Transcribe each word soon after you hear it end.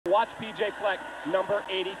Watch P.J. Fleck, number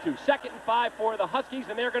 82. 2nd and 5 for the Huskies,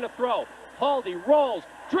 and they're going to throw. Haldy rolls,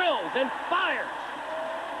 drills, and fires.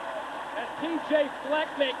 As P.J. Fleck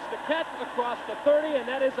makes the catch across the 30, and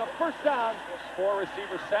that is a first down. 4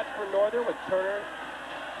 receiver set for Northern with Turner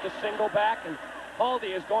the single back, and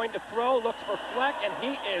Haldy is going to throw, looks for Fleck, and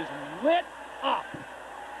he is lit up.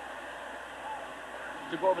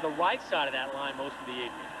 To go over the right side of that line most of the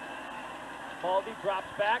evening. Haldy drops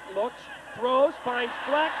back, looks, throws, finds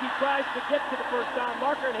Fleck. He tries to get to the first down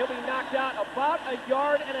marker, and he'll be knocked out about 1.5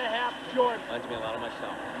 yards short. Reminds me a lot of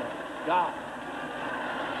myself. God.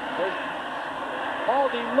 There's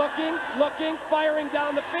Haldy looking, firing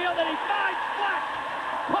down the field, and he finds Fleck.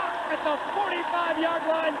 Caught at the 45-yard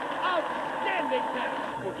line. Outstanding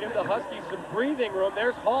catch. We'll give the Huskies some breathing room.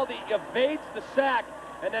 There's Haldy, evades the sack,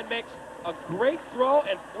 and then makes a great throw,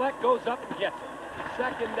 and Fleck goes up and gets it.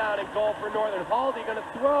 2nd down and goal for Northern. Haldy going to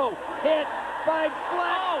throw, hit, finds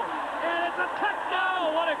Fleck, and it's a touchdown.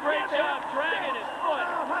 Oh, what a great job dragging his foot.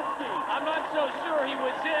 I'm not so sure he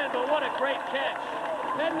was in, but what a great catch.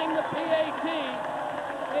 Pending the PAT,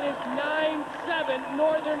 it is 9-7.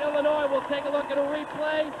 Northern Illinois will take a look at a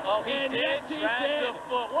replay. Oh, he did drag the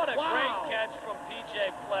foot. What a great catch from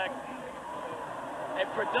P.J. Fleck. A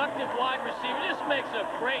productive wide receiver. This makes a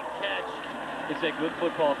great catch. It's a good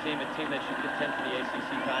football team, a team that should contend for the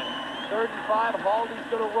ACC title. 3rd and 5, Haldy's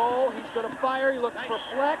going to roll, he's going to fire, he looks for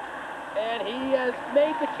Fleck, and he has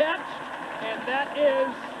made the catch, and that is,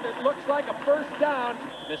 it looks like a first down.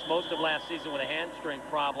 Missed most of last season with a hamstring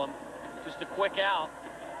problem. Just a quick out.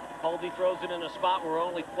 Haldy throws it in a spot where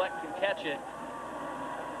only Fleck can catch it.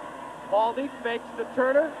 Haldy fakes the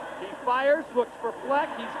Turner, he fires, looks for Fleck,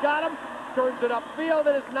 he's got him, turns it upfield,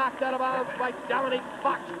 and is knocked out of bounds by Dominic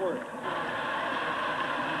Foxworth.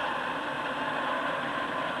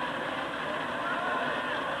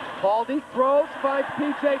 Haldy throws, finds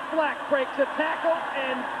P.J. Fleck, breaks a tackle,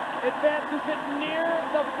 and advances it near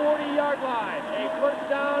the 40-yard line. A first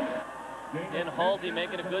down. And Haldy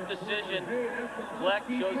making a good decision. Fleck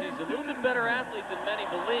shows he's a little bit better athlete than many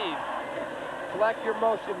believe. Fleck, your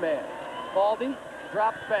motion man. Haldy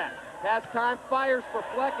drops back. Has time, fires for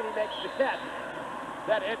Fleck, and he makes the catch.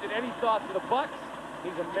 That ended any thoughts of the Bucks.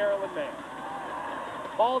 He's a Maryland man.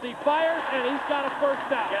 Haldy fires, and he's got a first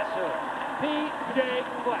down. Yes, sir. P.J.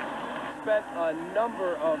 Fleck spent a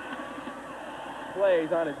number of plays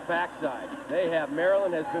on his backside.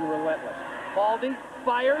 Maryland has been relentless. Haldy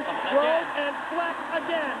fires, throws, and Fleck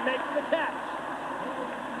again makes the catch.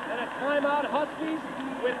 And a timeout, Huskies,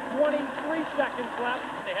 with 23 seconds left.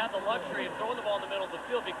 They had the luxury of throwing the ball in the middle of the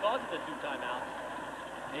field because of the 2 timeouts.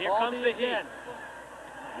 And here Haldy comes the again.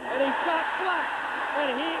 And he's got Fleck,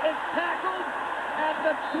 and he is tackled at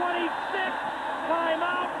the 26th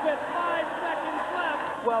timeout with 5 seconds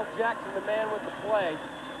left. Well, Jackson, the man with the play.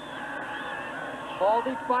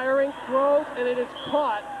 Haldy firing, throws, and it is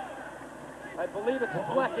caught. I believe it's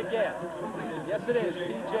Fleck again. Yes, it is.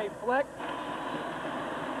 P.J. Fleck.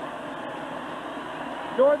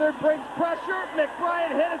 Northern brings pressure.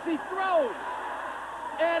 McBrien hit as he throws.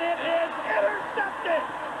 And it is intercepted.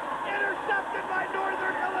 Intercepted by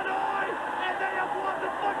Northern Illinois. And they have won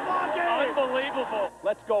the football game. Unbelievable.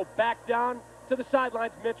 Let's go back down to the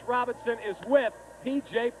sidelines. Mitch Robinson is with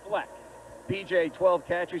P.J. Fleck. P.J., 12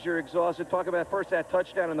 catches, you're exhausted. Talk about first that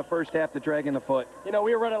touchdown in the first half, the drag in the foot. You know,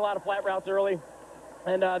 we were running a lot of flat routes early,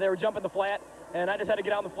 and they were jumping the flat, and I just had to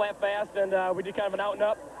get out in the flat fast, and we did kind of an out and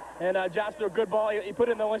up. And Josh threw a good ball. He put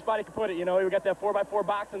it in the only spot he could put it. You know, we got that 4x4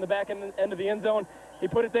 box in the back end of the end zone. He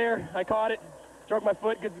put it there. I caught it, broke my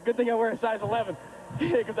foot. Good thing I wear a size 11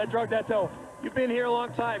 because I drug that toe. You've been here a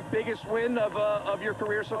long time. Biggest win of your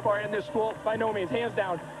career so far in this school? By no means, hands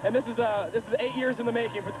down. And this is 8 years in the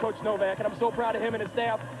making for Coach Novak, and I'm so proud of him and his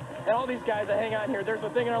staff and all these guys that hang on here. There's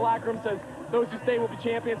a thing in our locker room that says those who stay will be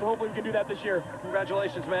champions, so hopefully we can do that this year.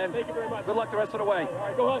 Congratulations, man. Thank you very much. Good luck the rest of the way. All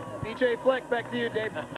right, go ahead. P.J. Fleck, back to you, Dave.